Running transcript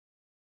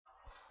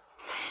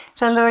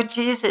The Lord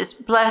Jesus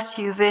bless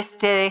you this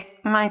day,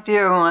 my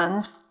dear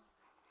ones,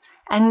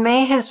 and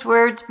may his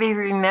words be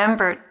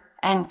remembered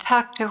and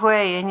tucked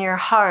away in your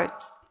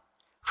hearts,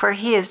 for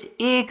he is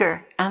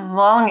eager and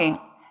longing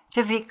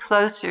to be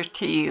closer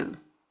to you.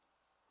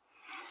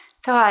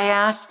 So I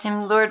asked him,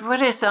 Lord,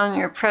 what is on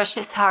your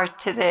precious heart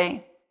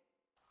today?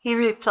 He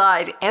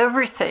replied,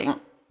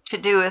 everything to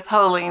do with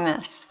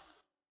holiness.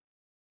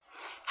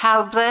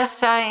 How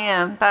blessed I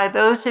am by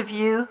those of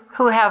you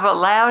who have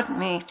allowed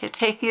me to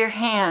take your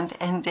hand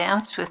and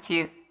dance with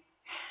you.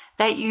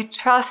 That you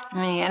trust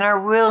me and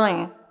are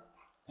willing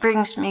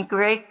brings me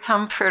great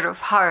comfort of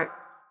heart.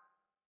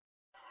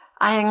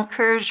 I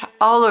encourage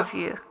all of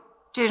you,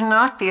 do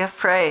not be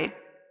afraid.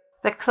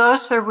 The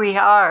closer we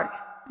are,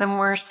 the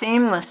more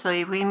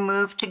seamlessly we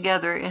move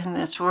together in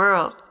this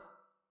world.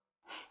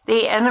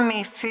 The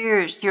enemy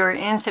fears your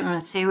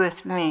intimacy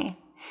with me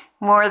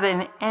more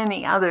than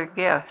any other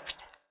gift.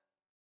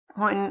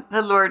 When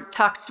the Lord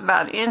talks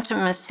about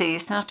intimacy,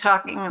 he's not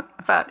talking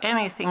about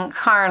anything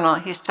carnal.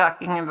 He's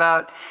talking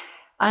about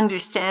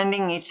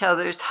understanding each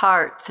other's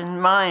hearts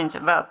and minds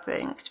about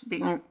things,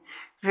 being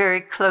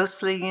very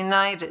closely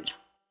united.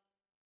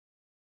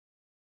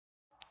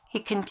 He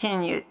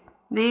continued,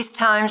 these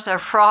times are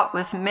fraught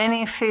with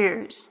many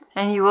fears,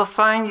 and you will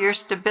find your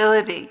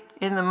stability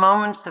in the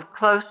moments of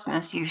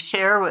closeness you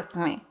share with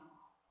me.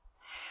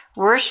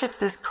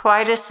 Worship is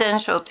quite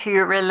essential to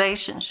your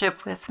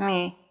relationship with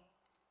me.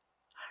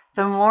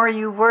 The more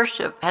you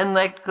worship and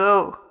let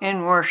go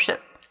in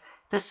worship,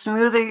 the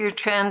smoother your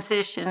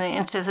transition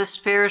into the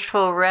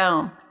spiritual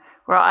realm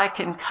where I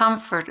can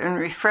comfort and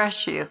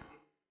refresh you.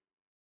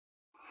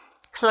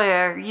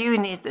 Claire, you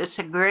need this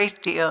a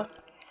great deal.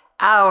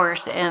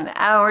 Hours and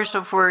hours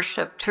of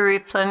worship to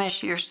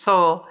replenish your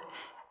soul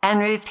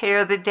and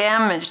repair the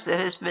damage that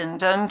has been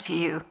done to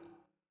you.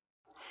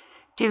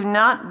 Do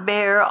not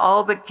bear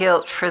all the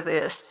guilt for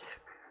this.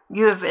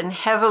 You have been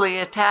heavily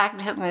attacked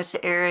in this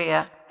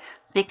area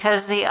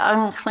because the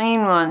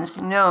unclean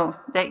ones know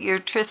that your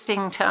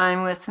trysting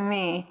time with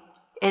me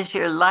is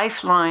your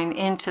lifeline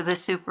into the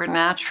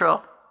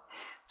supernatural.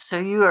 So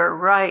you are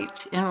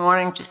right in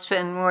wanting to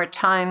spend more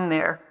time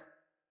there.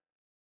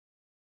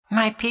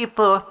 My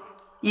people,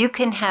 you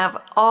can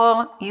have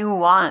all you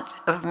want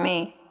of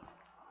me.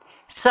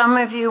 Some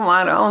of you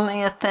want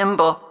only a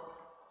thimble,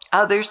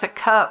 others a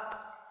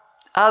cup,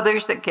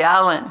 others a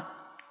gallon,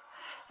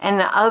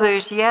 and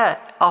others yet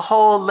a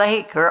whole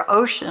lake or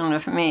ocean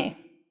of me.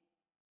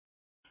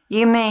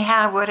 You may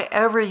have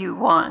whatever you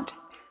want,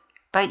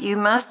 but you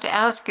must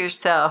ask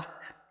yourself,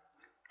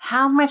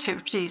 how much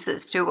of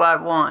Jesus do I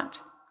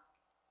want?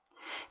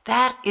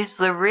 That is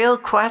the real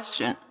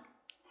question.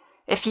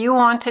 If you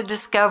want to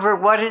discover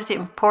what is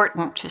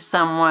important to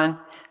someone,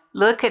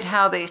 look at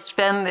how they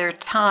spend their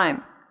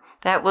time.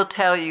 That will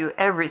tell you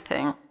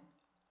everything.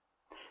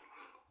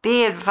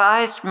 Be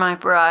advised, my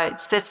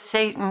brides, that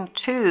Satan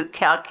too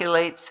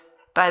calculates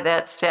by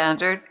that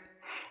standard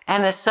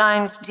and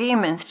assigns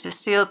demons to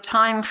steal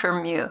time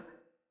from you,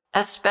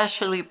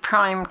 especially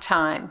prime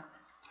time.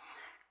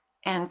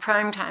 And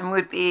prime time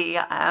would be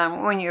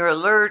when you're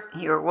alert,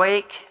 you're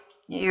awake,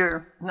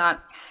 you're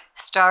not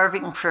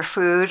starving for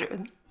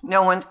food,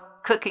 no one's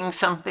cooking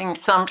something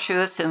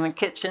sumptuous in the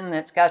kitchen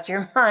that's got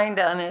your mind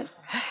on it,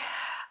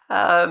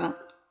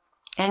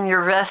 and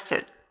you're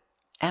rested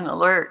and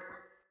alert.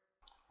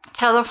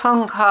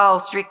 Telephone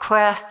calls,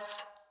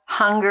 requests,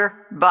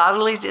 hunger,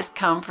 bodily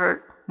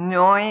discomfort,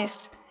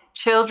 noise,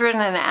 children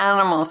and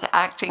animals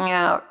acting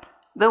out,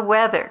 the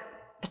weather,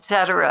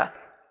 etc.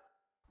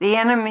 The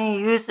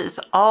enemy uses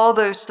all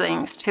those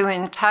things to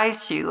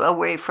entice you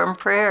away from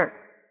prayer.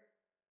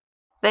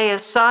 They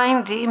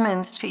assign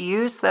demons to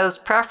use those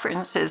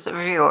preferences of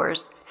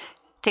yours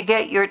to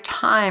get your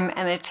time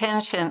and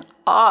attention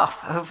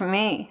off of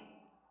me.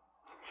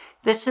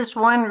 This is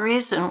one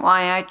reason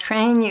why I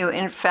train you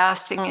in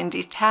fasting and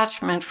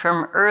detachment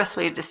from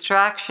earthly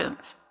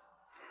distractions.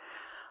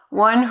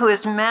 One who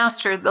has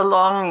mastered the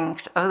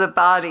longings of the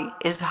body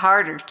is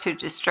harder to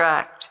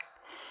distract.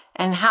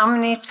 And how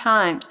many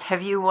times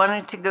have you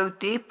wanted to go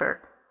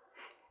deeper?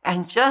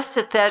 And just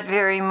at that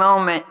very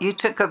moment, you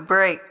took a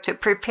break to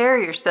prepare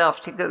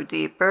yourself to go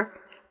deeper,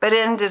 but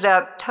ended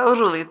up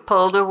totally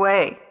pulled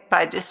away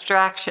by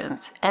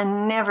distractions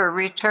and never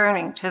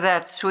returning to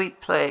that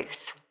sweet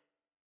place.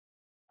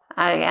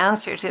 I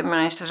answered him and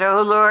I said,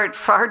 oh Lord,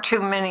 far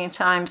too many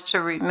times to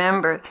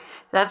remember.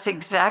 That's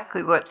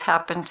exactly what's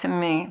happened to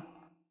me.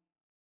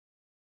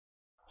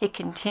 He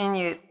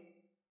continued,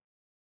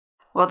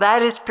 well,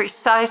 that is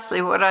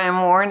precisely what I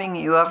am warning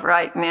you of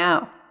right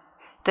now.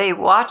 They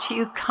watch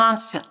you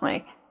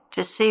constantly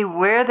to see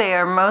where they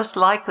are most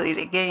likely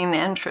to gain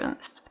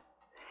entrance.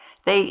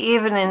 They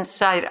even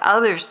incite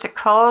others to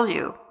call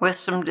you with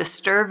some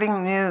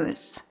disturbing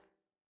news.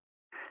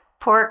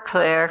 Poor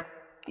Claire,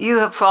 you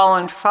have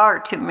fallen far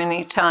too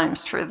many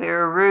times for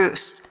their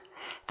ruse.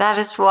 That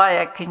is why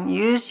I can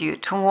use you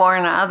to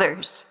warn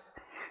others.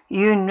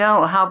 You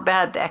know how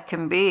bad that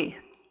can be.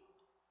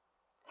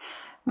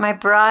 My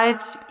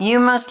brides, you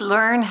must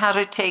learn how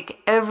to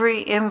take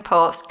every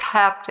impulse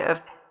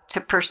captive to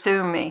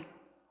pursue me.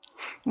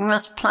 You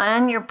must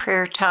plan your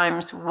prayer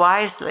times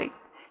wisely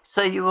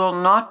so you will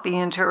not be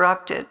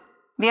interrupted.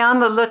 Be on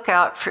the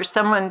lookout for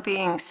someone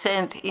being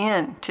sent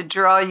in to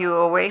draw you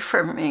away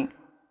from me.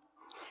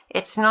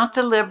 It's not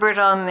deliberate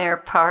on their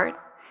part.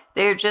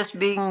 They're just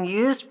being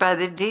used by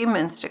the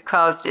demons to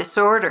cause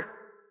disorder.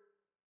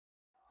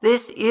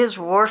 This is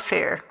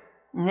warfare.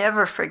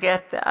 Never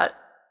forget that.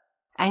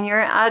 And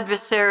your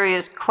adversary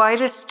is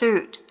quite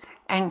astute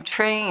and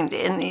trained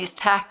in these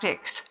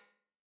tactics.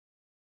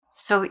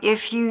 So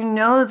if you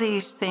know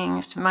these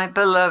things, my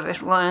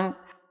beloved one,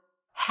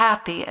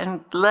 happy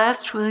and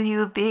blessed will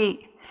you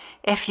be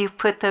if you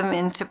put them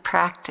into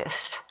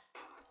practice.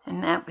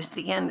 And that was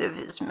the end of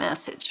his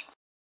message.